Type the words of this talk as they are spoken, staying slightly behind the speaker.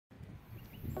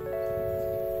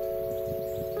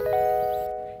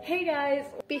Hey guys,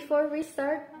 before we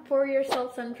start, pour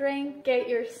yourself some drink, get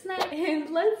your snack, and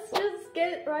let's just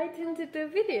get right into the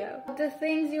video. The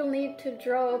things you'll need to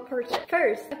draw a portrait.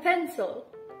 First, a pencil.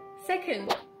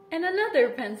 Second, and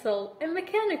another pencil, a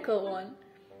mechanical one.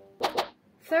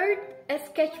 Third, a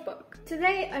sketchbook.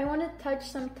 Today I want to touch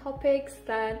some topics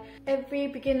that every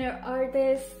beginner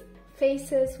artist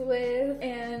faces with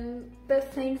and the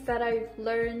things that I've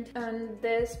learned on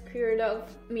this period of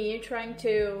me trying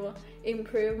to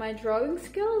improve my drawing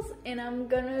skills, and I'm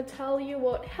gonna tell you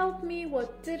what helped me,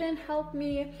 what didn't help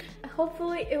me.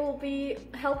 Hopefully it will be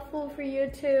helpful for you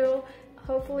too.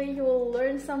 Hopefully you will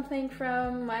learn something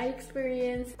from my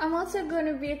experience. I'm also going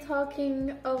to be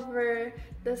talking over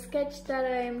the sketch that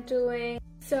I am doing.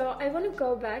 So I want to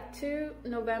go back to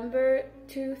November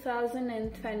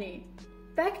 2020.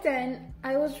 Back then,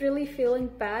 I was really feeling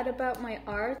bad about my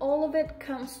art. All of it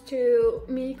comes to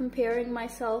me comparing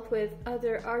myself with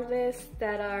other artists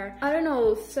that are, I don't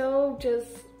know, so just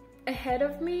ahead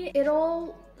of me. It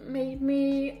all made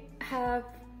me have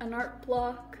an art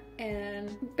block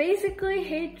and basically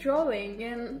hate drawing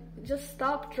and just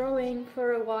stop drawing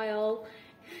for a while.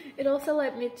 It also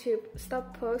led me to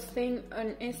stop posting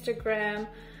on Instagram,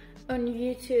 on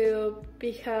YouTube,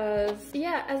 because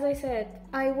yeah, as I said,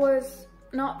 I was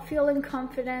not feeling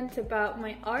confident about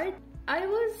my art. I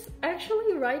was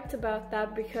actually right about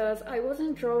that because I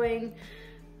wasn't drawing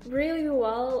really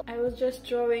well. I was just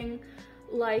drawing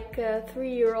like a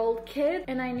 3-year-old kid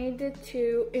and I needed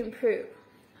to improve.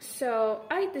 So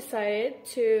I decided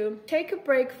to take a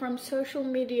break from social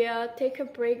media, take a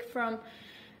break from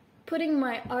putting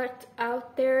my art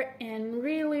out there and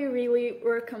really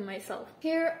work on myself.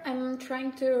 Here I'm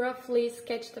trying to roughly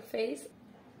sketch the face,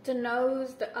 the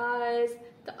nose, the eyes,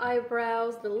 the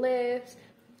eyebrows, the lips.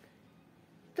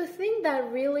 The thing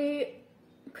that really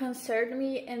concerned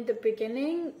me in the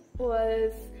beginning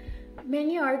was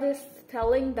many artists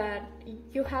telling that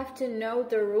you have to know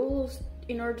the rules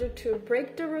in order to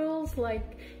break the rules.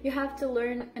 Like, you have to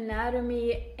learn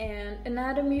anatomy, and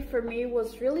anatomy for me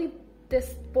was really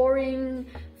this boring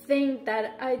thing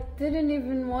that I didn't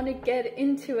even want to get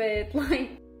into it.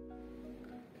 Like,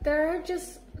 there are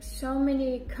just so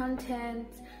many content,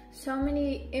 so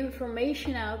many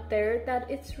information out there that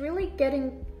it's really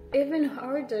getting even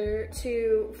harder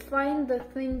to find the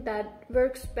thing that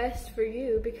works best for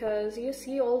you, because you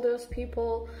see all those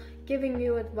people giving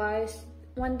you advice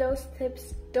when those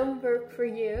tips don't work for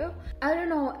you. I don't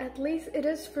know, at least it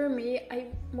is for me.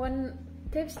 When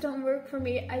tips don't work for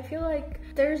me, I feel like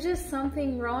there's just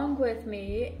something wrong with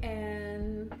me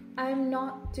and I'm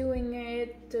not doing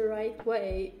it the right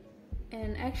way.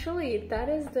 And actually, that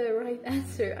is the right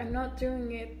answer. I'm not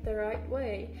doing it the right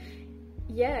way.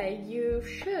 Yeah, you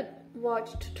should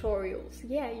watch tutorials.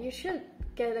 Yeah, you should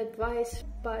get advice,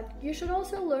 but you should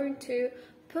also learn to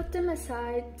put them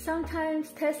aside,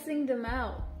 sometimes testing them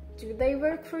out. Do they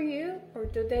work for you or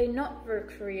do they not work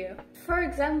for you? For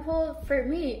example, for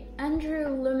me, Andrew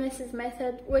Loomis's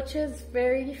method, which is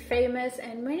very famous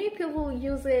and many people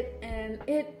use it and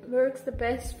it works the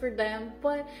best for them,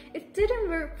 but it didn't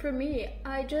work for me.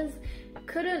 I just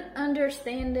couldn't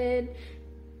understand it.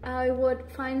 I would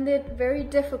find it very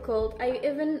difficult. I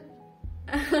even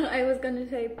I was gonna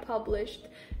say published.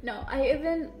 No, I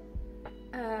even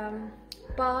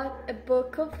bought a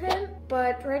book of him,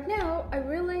 but right now I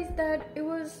realized that it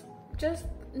was just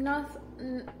not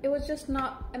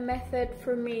a method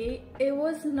for me. It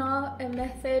was not a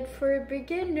method for a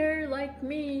beginner like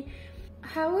me.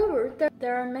 However,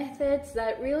 there are methods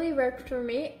that really work for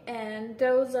me, and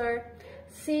those are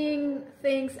seeing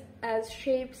things as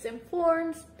shapes and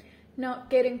forms, not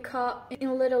getting caught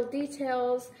in little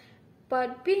details,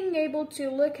 but being able to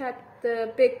look at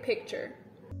the big picture.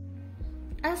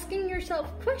 Asking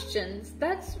yourself questions,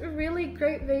 that's a really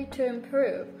great way to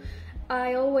improve.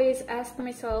 I always ask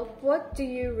myself, what do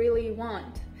you really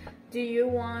want? Do you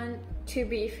want to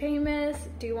be famous?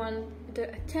 Do you want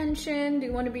the attention? Do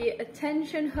you want to be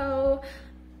attention hoe?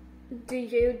 Do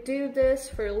you do this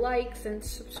for likes and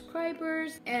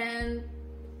subscribers? And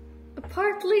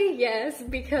partly yes,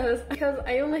 because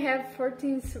I only have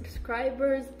 14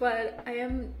 subscribers, but I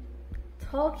am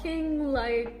talking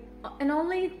like, and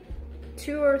only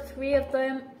 2 or 3 of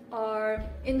them are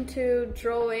into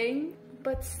drawing,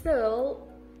 but still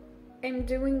I'm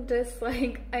doing this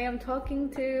like I am talking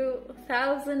to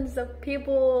thousands of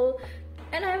people,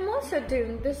 and I'm also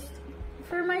doing this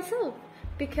for myself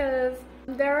because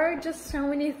there are just so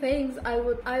many things I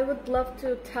would love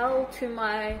to tell to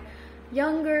my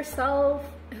younger self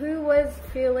who was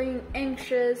feeling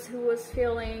anxious, who was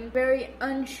feeling very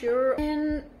unsure,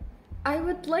 and I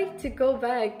would like to go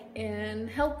back and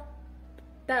help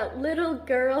that little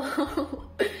girl.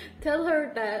 Tell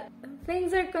her that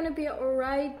things are gonna be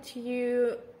alright.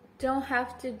 You don't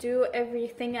have to do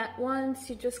everything at once.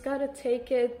 You just gotta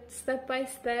take it step by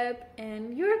step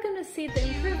and you're gonna see the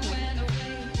improvement.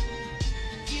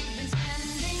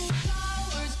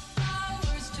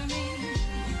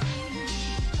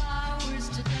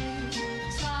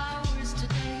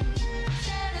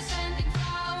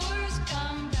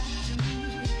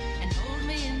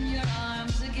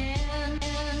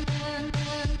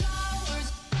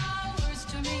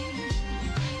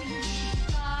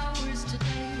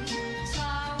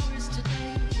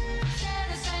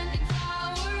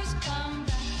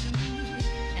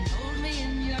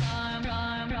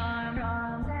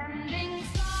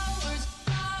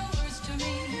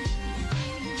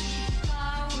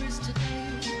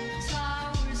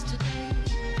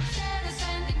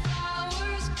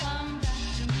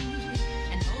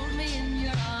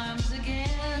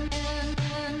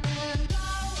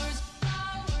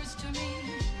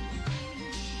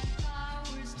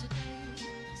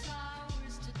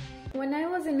 When I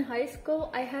was in high school,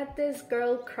 I had this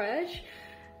girl crush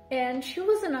and she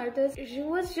was an artist. She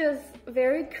was just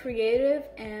very creative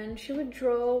and she would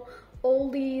draw all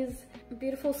these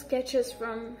beautiful sketches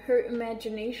from her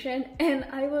imagination, and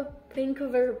I would think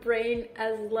of her brain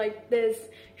as like this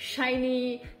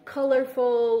shiny,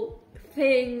 colorful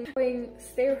thing. I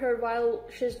stare at her while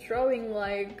she's drawing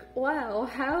like, wow,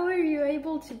 how are you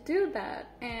able to do that?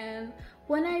 And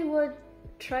when I would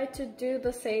try to do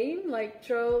the same, like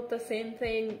draw the same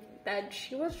thing that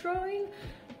she was drawing,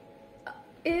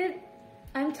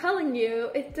 I'm telling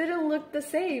you, it didn't look the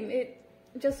same. It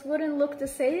just wouldn't look the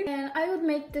same. And I would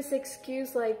make this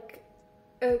excuse like,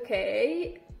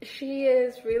 okay, she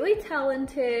is really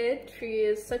talented, she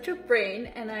is such a brain,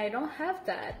 and I don't have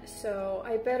that, so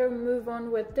I better move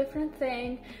on with different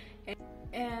thing.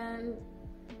 And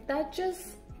that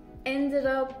just ended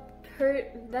up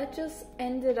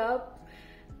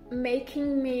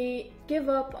making me give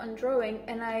up on drawing,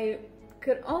 and I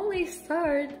could only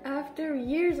start after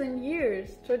years and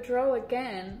years to draw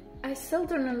again. I still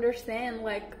don't understand,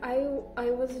 like I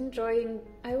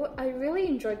really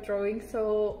enjoyed drawing,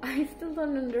 so I still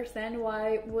don't understand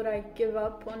why would I give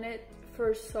up on it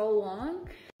for so long.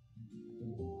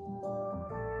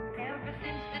 Ever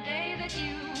since the day that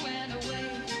you went away,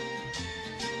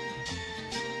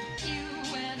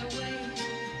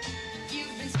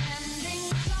 you've been sending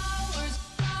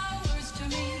flowers to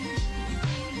me,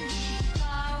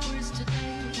 flowers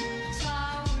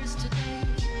today,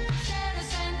 instead of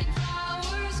sending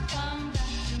flowers, come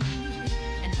back to me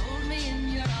and hold me in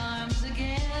your arms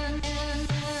again.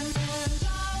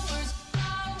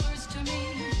 Flowers to me,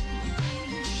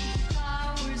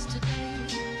 flowers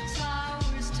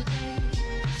today,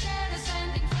 instead of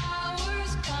sending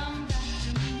flowers, come back to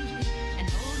me and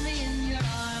hold me in your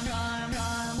arms.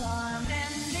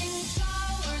 Sending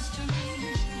flowers to me,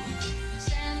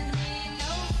 send me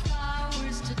no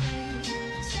flowers today,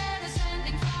 instead of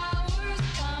sending flowers,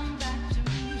 come back to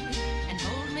me and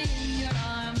hold me in your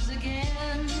arms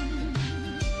again.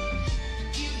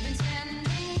 You've been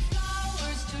sending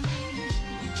flowers to me,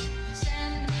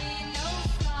 send me no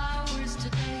flowers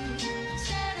today,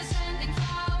 instead of sending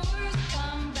flowers,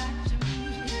 come back to me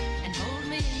and hold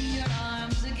me in your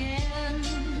arms again.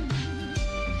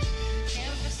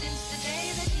 Ever since the day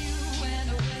that you went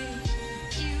away,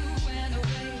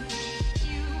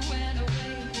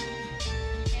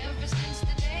 ever since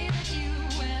the day that you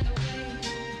went away,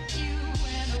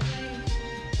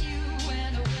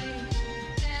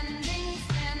 sending,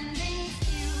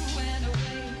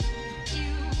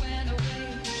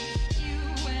 you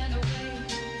went away,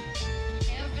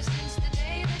 ever since the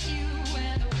day that you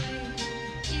went away,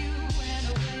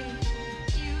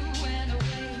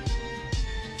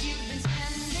 you've been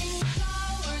sending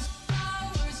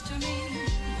flowers to me,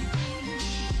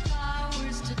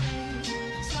 flowers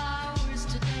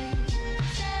today,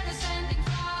 instead of sending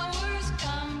flowers,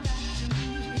 come back to me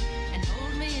and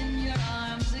hold me in your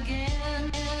arms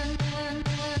again.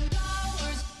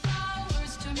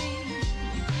 Flowers to me,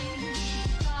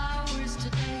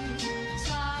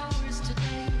 flowers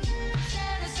today,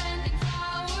 instead of sending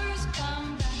flowers,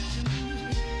 come back to me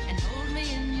and hold me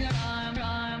in your arms.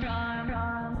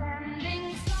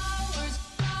 Sending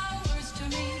flowers to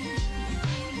me,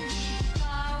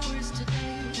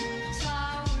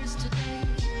 flowers today,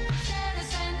 instead of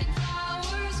sending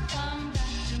flowers, come back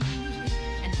to me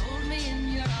and hold me in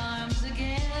your arms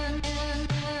again.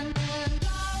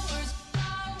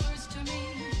 Flowers to me,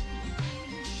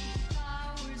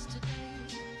 flowers today.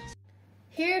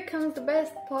 Here comes the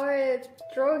best part,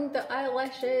 drawing the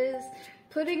eyelashes.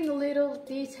 putting little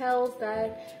details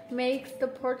that makes the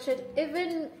portrait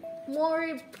even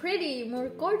more pretty, more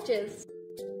gorgeous.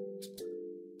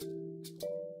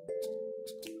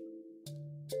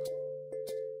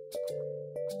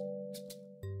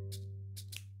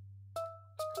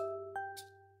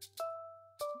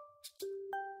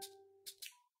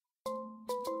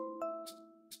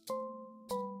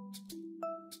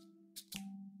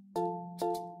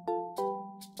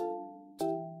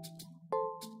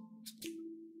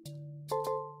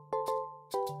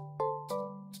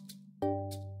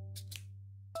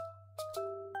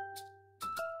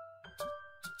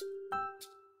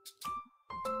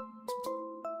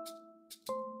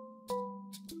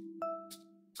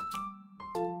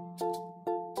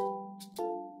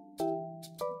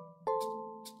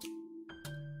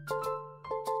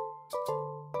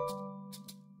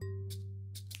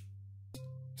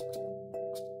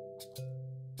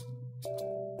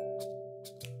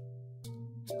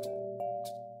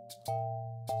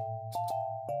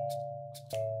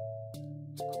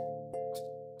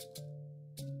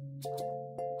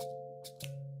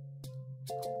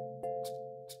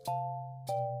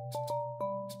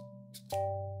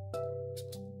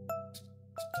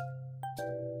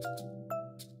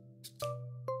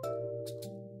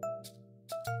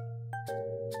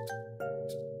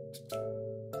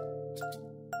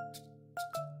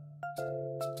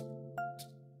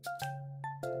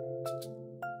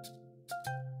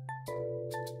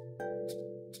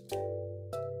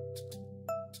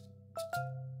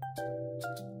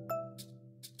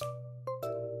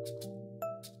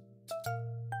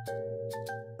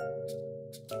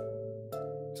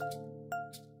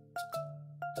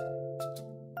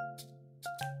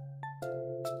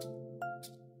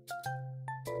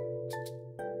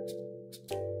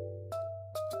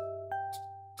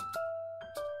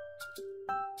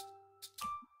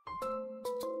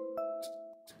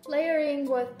 Layering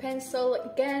with pencil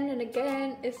again and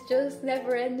again is just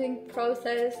never-ending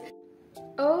process.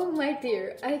 Oh my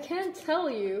dear, I can't tell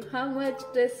you how much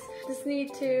this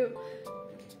need to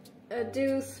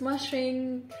do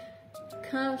smushing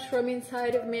comes from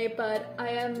inside of me, but I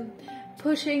am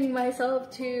pushing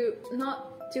myself to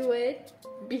not do it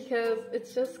because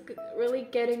it's just really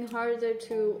getting harder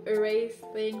to erase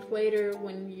things later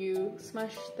when you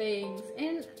smush things,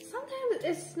 and sometimes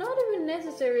it's not even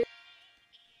necessary.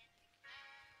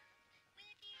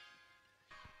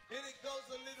 And it goes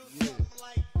a little something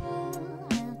like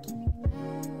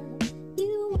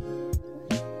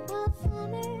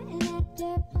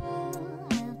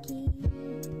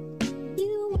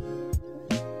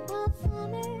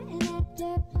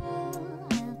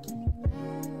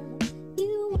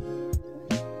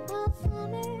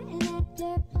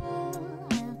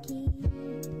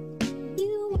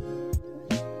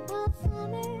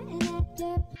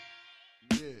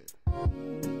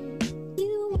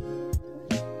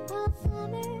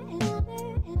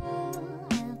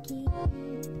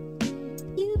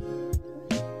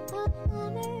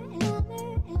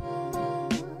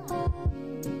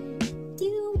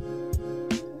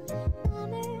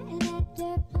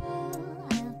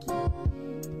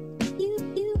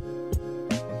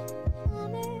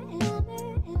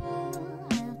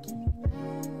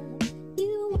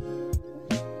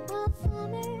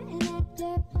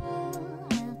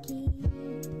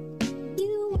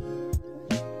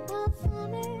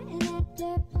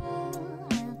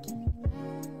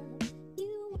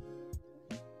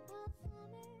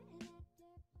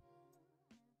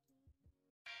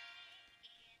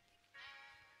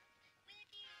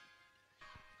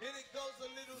And it goes a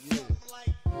little something like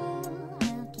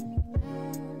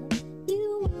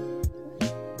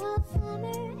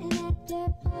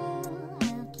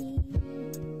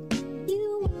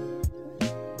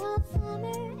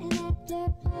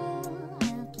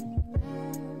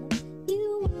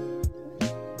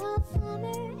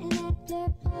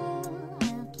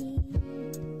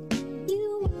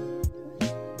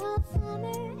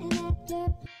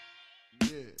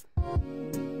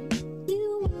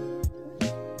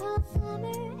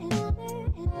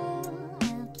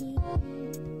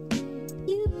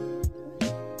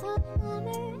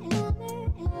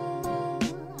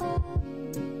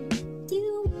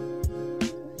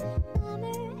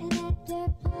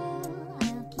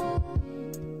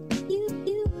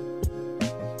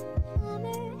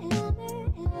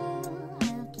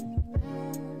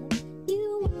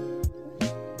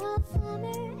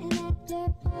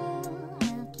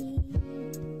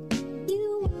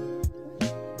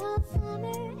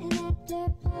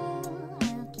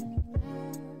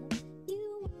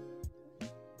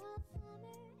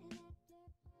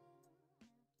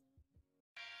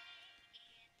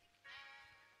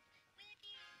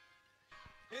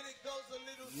And it goes a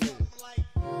little something like.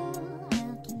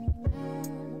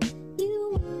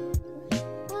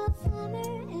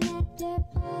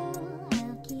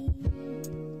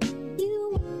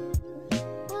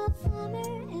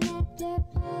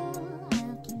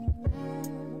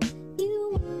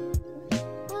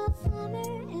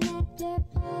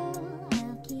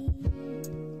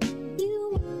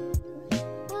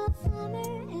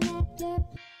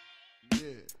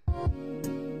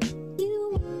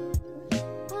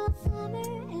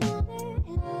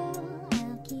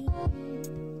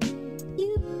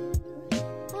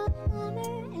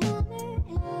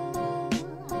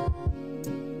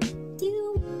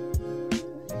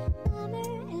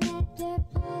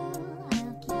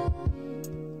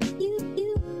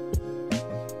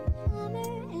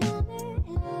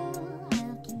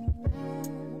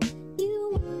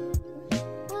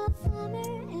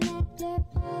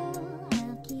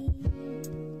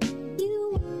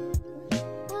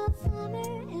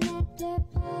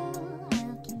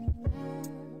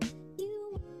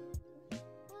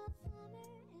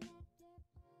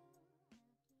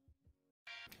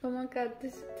 Oh my god,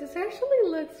 this actually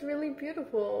looks really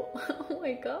beautiful. Oh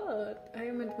my god, I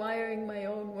am admiring my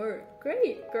own work.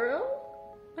 Great, girl.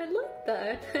 I like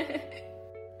that.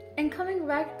 And coming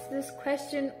back to this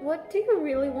question, what do you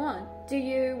really want? Do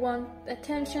you want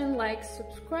attention like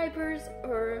subscribers,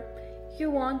 or you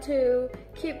want to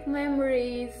keep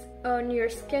memories on your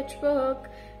sketchbook?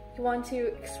 You want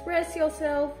to express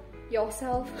yourself? You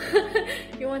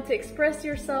want to express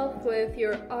yourself with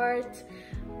your art?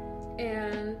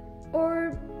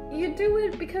 Or you do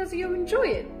it because you enjoy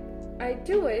it. I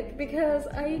do it because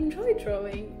I enjoy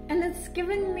drawing, and it's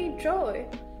giving me joy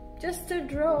just to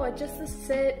draw, just to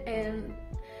sit and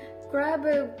grab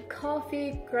a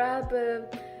coffee, grab a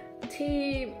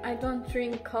tea. I don't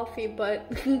drink coffee, but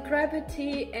grab a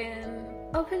tea and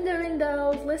open the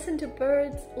windows, listen to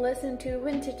birds, listen to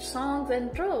vintage songs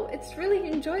and draw. It's really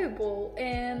enjoyable,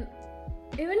 and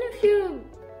even if you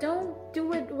don't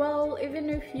do it well, even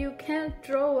if you can't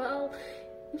draw well,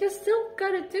 you still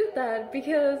gotta do that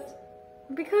because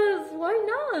why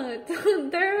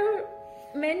not? There are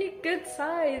many good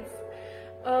sides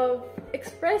of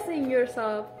expressing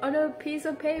yourself on a piece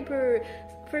of paper.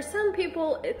 For some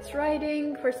people it's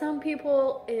writing, for some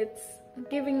people it's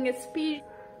giving a speech,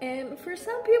 and for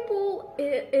some people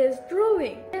it is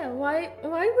drawing. Yeah, why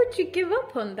would you give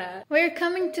up on that? We're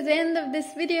coming to the end of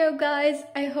this video, guys.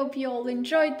 I hope you all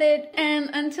enjoyed it, and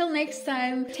until next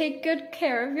time, take good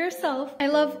care of yourself. I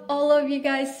love all of you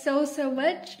guys so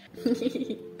much.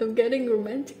 I'm getting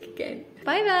romantic again.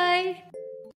 Bye bye.